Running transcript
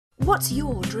What's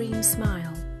your dream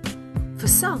smile? For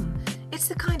some, it's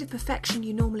the kind of perfection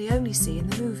you normally only see in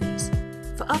the movies.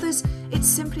 For others, it's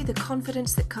simply the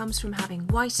confidence that comes from having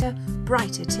whiter,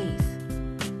 brighter teeth.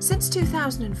 Since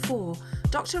 2004,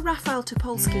 Dr. Rafał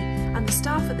Topolsky and the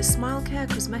staff at the SmileCare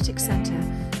Cosmetic Centre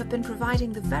have been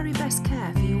providing the very best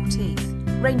care for your teeth,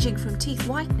 ranging from teeth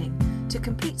whitening to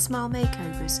complete smile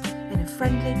makeovers in a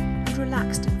friendly and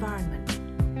relaxed environment.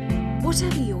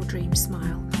 Whatever your dream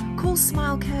smile, call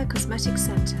SmileCare Cosmetic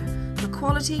Centre for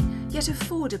quality yet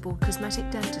affordable cosmetic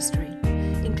dentistry,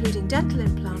 including dental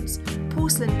implants,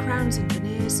 porcelain crowns and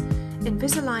veneers,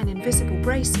 Invisalign invisible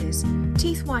braces,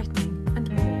 teeth whitening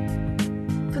and more.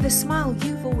 For the smile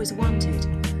you've always wanted,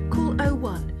 call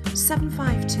 01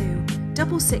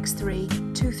 752 663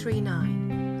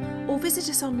 239 or visit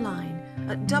us online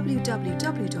at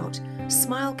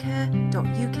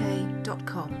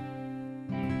www.smilecare.uk.com.